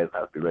anything. So our guys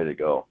have to be ready to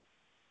go.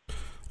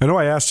 I know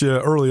I asked you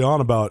early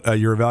on about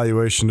your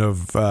evaluation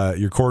of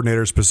your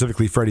coordinator,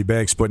 specifically Freddie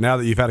Banks, but now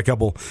that you've had a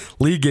couple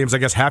league games, I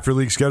guess half your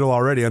league schedule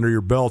already under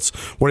your belts,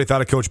 what do you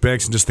thought of Coach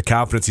Banks and just the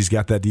confidence he's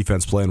got that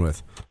defense playing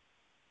with?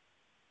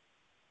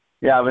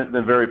 Yeah, I've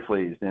been very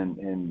pleased,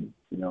 and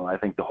I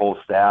think the whole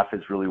staff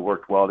has really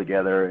worked well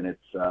together, and it's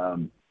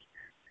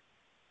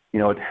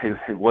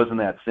it wasn't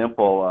that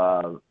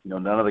simple.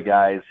 None of the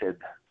guys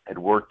had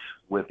worked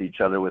with each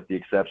other, with the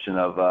exception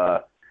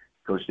of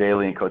Coach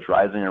Daly and Coach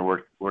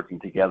Reisinger working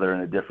together in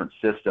a different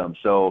system.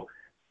 So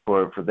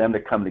for them to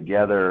come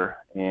together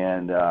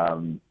and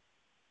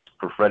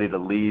for Freddie to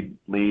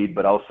lead,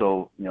 but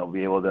also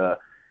be able to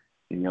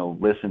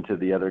listen to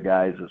the other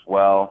guys as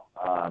well,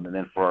 and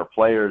then for our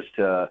players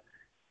to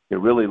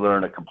really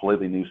learn a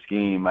completely new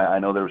scheme. I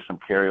know there was some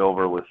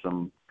carryover with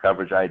some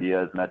coverage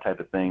ideas and that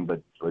type of thing,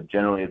 but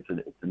generally it's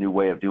a new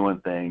way of doing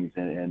things.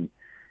 And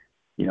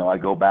I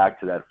go back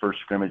to that first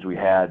scrimmage we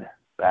had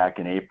back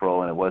in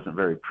April, and it wasn't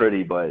very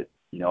pretty, but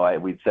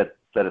we'd set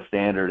a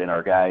standard, and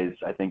our guys,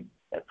 I think,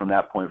 from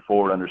that point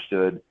forward,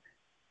 understood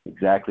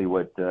exactly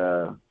what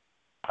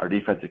our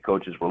defensive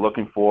coaches were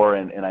looking for.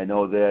 And I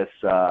know this,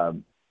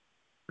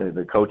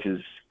 the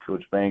coaches,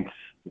 Coach Banks,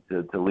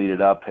 to lead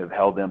it up, have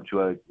held them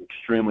to an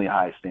extremely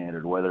high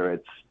standard, whether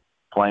it's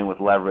playing with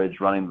leverage,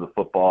 running the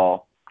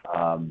football,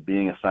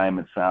 being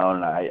assignment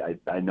sound. And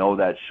I know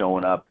that's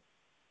showing up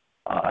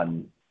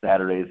on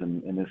Saturdays,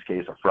 and in this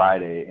case a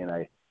Friday, and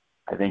I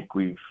think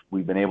we've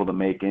been able to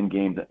make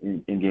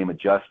in-game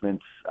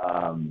adjustments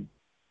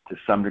to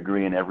some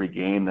degree in every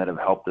game that have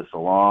helped us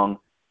along.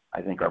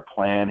 I think our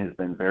plan has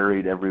been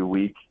varied every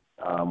week,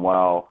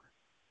 while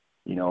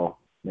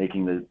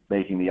making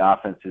the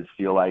offenses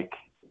feel like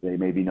they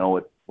maybe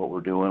know what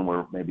we're doing.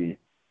 We're maybe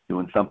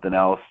doing something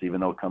else, even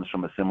though it comes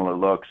from a similar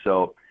look.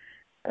 So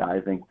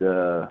I think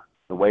the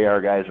way our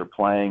guys are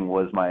playing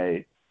was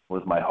my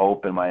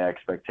hope and my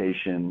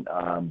expectation,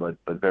 but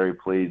very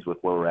pleased with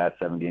where we're at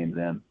 7 games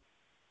in.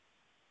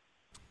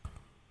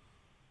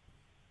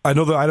 I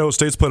know that Idaho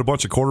State's played a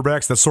bunch of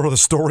quarterbacks. That's sort of the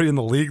story in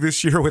the league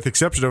this year, with the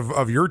exception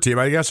of your team.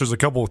 I guess there's a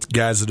couple of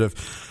guys that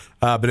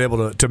have been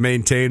able to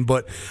maintain.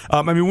 But,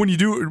 when you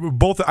do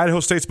both Idaho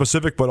State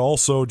specific, but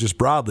also just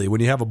broadly, when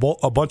you have a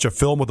bunch of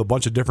film with a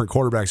bunch of different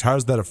quarterbacks, how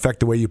does that affect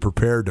the way you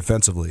prepare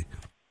defensively?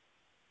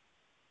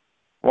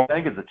 Well, I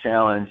think it's a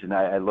challenge, and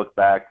I look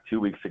back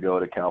 2 weeks ago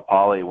to Cal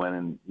Poly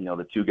when,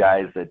 the two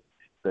guys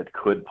that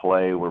could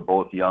play were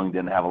both young,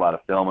 didn't have a lot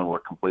of film, and were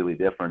completely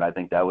different. I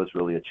think that was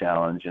really a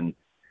challenge. And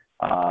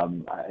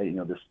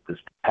this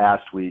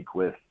past week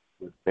with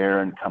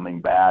Barron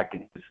coming back,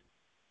 and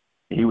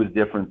he was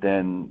different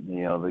than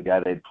the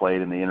guy they'd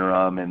played in the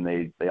interim, and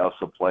they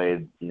also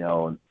played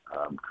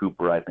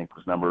Cooper, I think,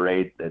 was number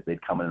 8 that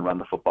they'd come in and run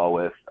the football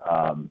with.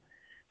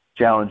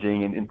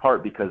 Challenging, and in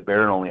part because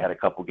Barron only had a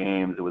couple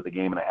games. It was a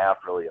game and a half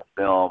really of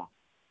film.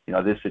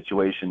 This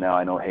situation now,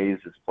 I know Hayes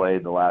has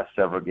played the last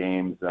several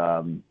games.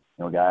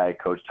 Guy,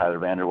 Coach Tyler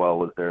Vanderwell,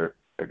 was their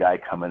guy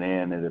coming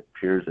in. It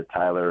appears that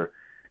Tyler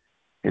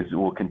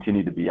will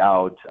continue to be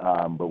out,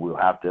 but we'll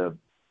have to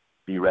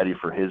be ready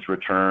for his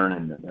return.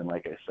 And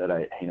like I said,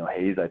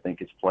 Hayes, I think,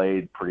 has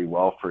played pretty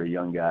well for a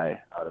young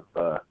guy out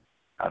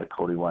of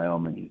Cody,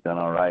 Wyoming. He's done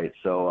all right.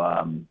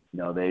 So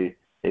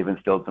they've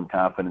instilled some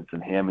confidence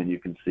in him, and you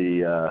can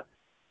see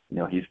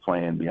he's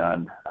playing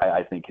beyond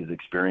I think his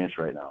experience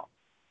right now.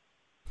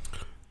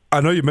 I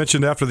know you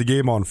mentioned after the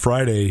game on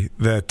Friday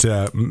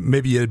that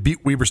maybe you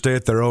beat Weber State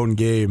at their own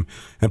game.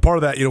 And part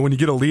of that, when you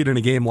get a lead in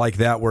a game like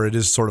that where it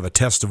is sort of a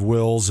test of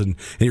wills and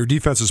your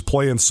defense is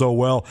playing so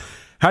well,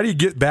 how do you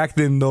get back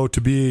then, though, to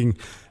being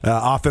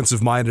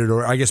offensive-minded,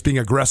 or I guess being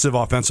aggressive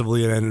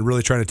offensively and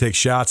really trying to take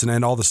shots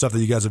and all the stuff that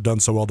you guys have done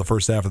so well the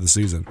first half of the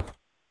season?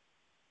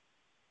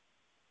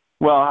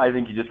 Well, I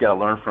think you just got to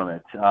learn from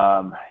it.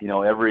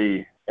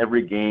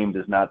 Every game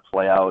does not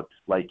play out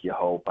like you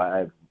hope.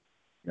 I've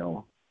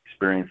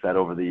experienced that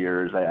over the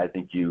years. I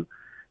think you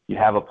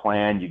have a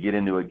plan. You get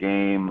into a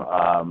game,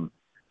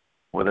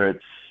 whether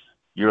it's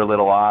you're a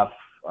little off,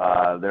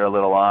 they're a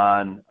little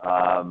on.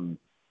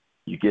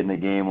 You get in a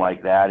game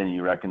like that, and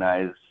you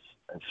recognize,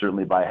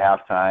 certainly by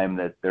halftime,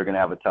 that they're going to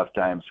have a tough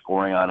time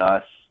scoring on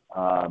us.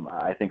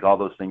 I think all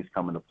those things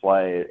come into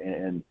play,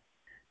 and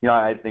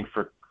I think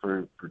for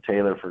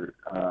Taylor, for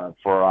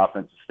our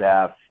offensive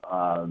staff,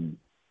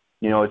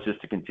 it's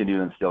just to continue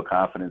to instill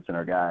confidence in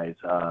our guys.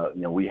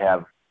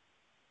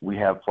 We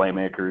have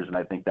playmakers, and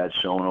I think that's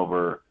shown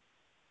over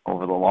the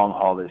long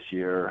haul this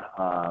year.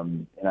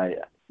 And I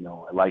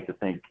like to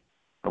think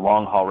the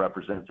long haul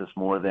represents us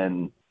more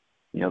than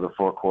the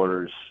 4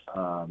 quarters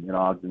in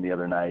Ogden the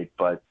other night.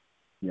 But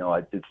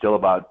it's still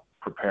about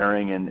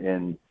preparing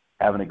and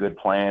having a good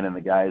plan, and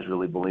the guys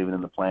really believing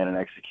in the plan and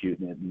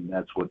executing it. And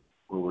that's what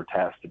we're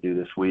tasked to do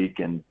this week,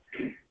 and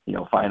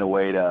find a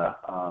way to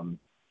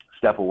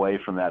step away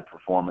from that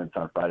performance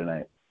on Friday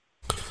night.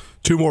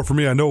 Two more for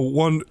me. I know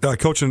one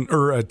talking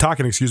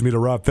to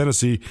Rob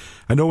Fennessy.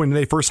 I know when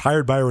they first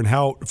hired Byron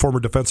Hout, former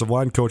defensive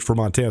line coach for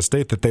Montana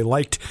State, that they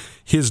liked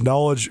his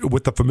knowledge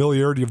with the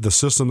familiarity of the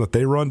system that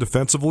they run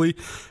defensively.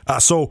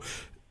 So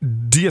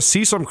do you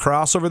see some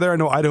crossover there? I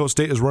know Idaho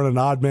State is running an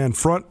odd man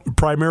front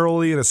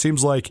primarily, and it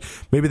seems like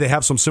maybe they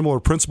have some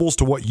similar principles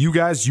to what you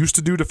guys used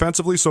to do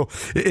defensively. So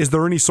is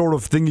there any sort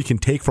of thing you can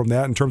take from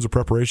that in terms of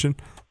preparation?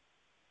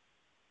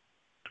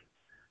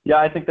 Yeah,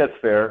 I think that's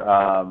fair.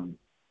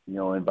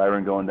 And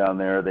Byron going down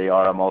there, they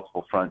are a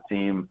multiple front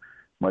team,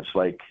 much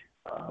like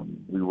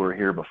we were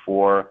here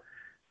before.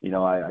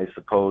 I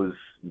suppose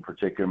in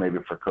particular, maybe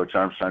for Coach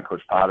Armstrong,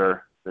 Coach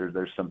Potter,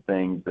 there's some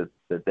things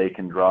that they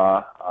can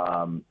draw.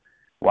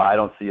 Well, I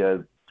don't see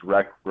a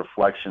direct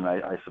reflection,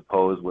 I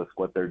suppose, with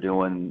what they're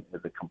doing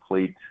as a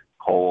complete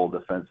whole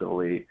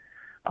defensively.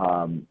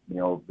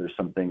 There's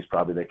some things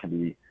probably that can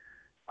be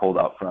pulled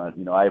out front.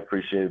 I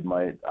appreciated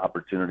my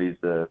opportunities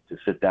to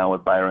sit down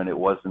with Byron. It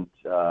wasn't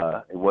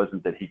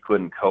that he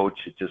couldn't coach.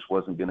 It just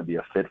wasn't going to be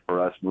a fit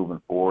for us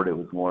moving forward. It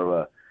was more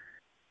of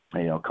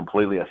a,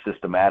 completely a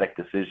systematic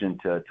decision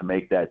to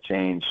make that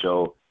change.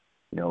 So,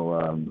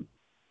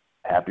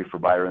 happy for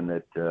Byron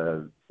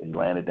that he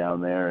landed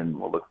down there, and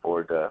we'll look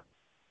forward to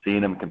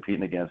seeing him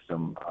competing against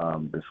him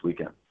this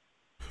weekend.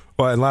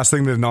 Well, and last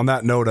thing then on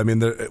that note, I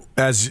mean,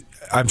 as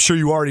I'm sure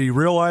you already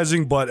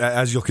realizing, but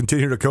as you'll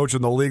continue to coach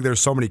in the league, there's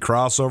so many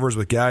crossovers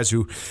with guys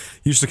who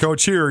used to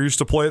coach here, used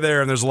to play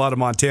there, and there's a lot of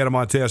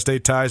Montana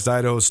State ties to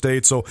Idaho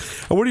State. So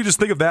what do you just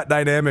think of that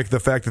dynamic, the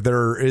fact that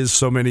there is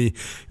so many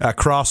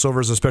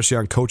crossovers, especially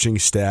on coaching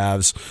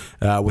staffs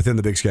within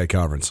the Big Sky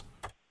Conference?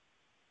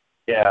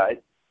 Yeah,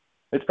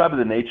 it's probably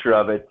the nature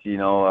of it.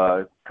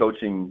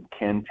 Coaching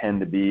can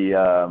tend to be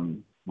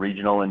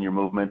regional in your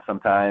movement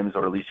sometimes,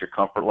 or at least your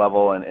comfort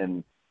level.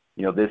 And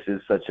this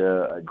is such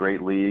a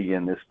great league,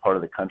 and this part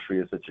of the country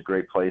is such a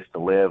great place to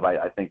live.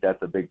 I think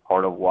that's a big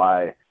part of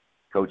why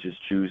coaches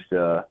choose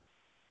to,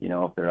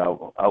 if they're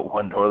out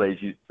one door,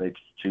 they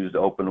choose to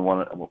open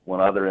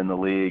one other in the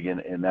league.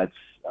 And that's,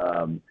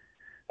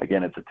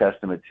 again, it's a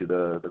testament to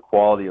the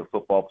quality of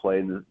football play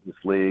in this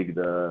league,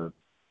 the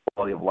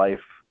quality of life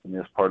in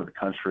this part of the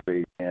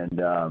country. And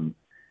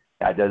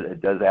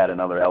it does add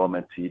another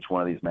element to each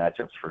one of these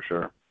matchups for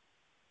sure.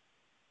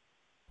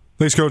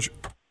 Thanks, Coach.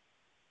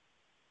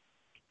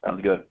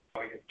 Sounds good.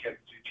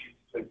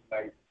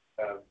 Tonight,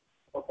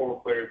 a former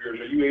player of yours,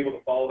 are you able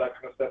to follow that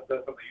kind of stuff?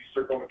 That's something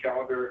you circle on the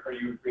calendar? Are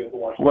you able to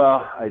watch?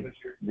 Well,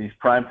 these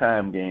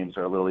primetime games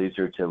are a little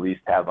easier to at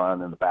least have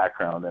on in the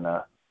background than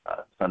a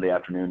Sunday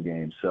afternoon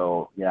game.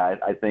 So, yeah,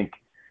 I think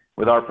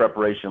with our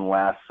preparation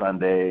last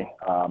Sunday, it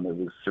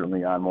was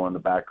certainly on more in the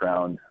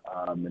background,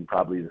 and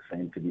probably the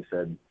same could be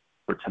said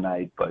for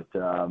tonight. But,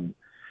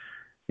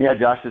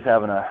 Josh is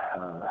having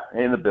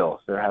and the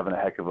Bills, they're having a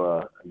heck of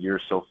a year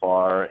so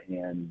far,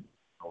 and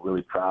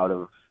really proud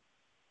of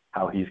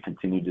how he's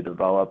continued to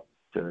develop,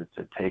 to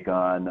take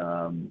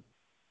on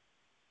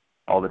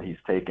all that he's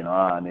taken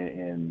on,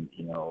 and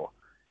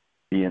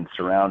being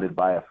surrounded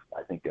by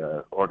I think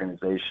an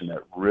organization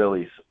that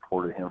really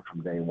supported him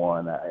from day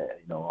one.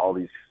 All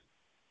these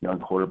young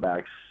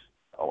quarterbacks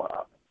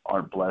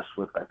aren't blessed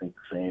with, I think,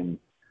 the same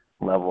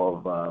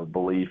level of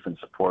belief and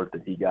support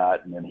that he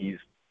got, and then he's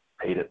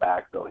paid it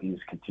back, though. He's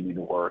continued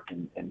to work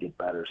and get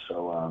better.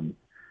 So,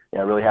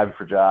 really happy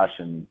for Josh,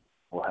 and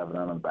we'll have it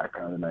on in the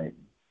background tonight.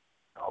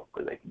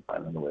 Hopefully they can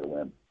find another way to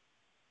win.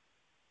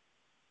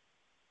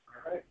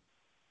 All right.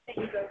 Thank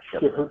you, Coach.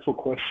 It's a hurtful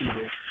question,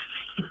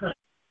 though.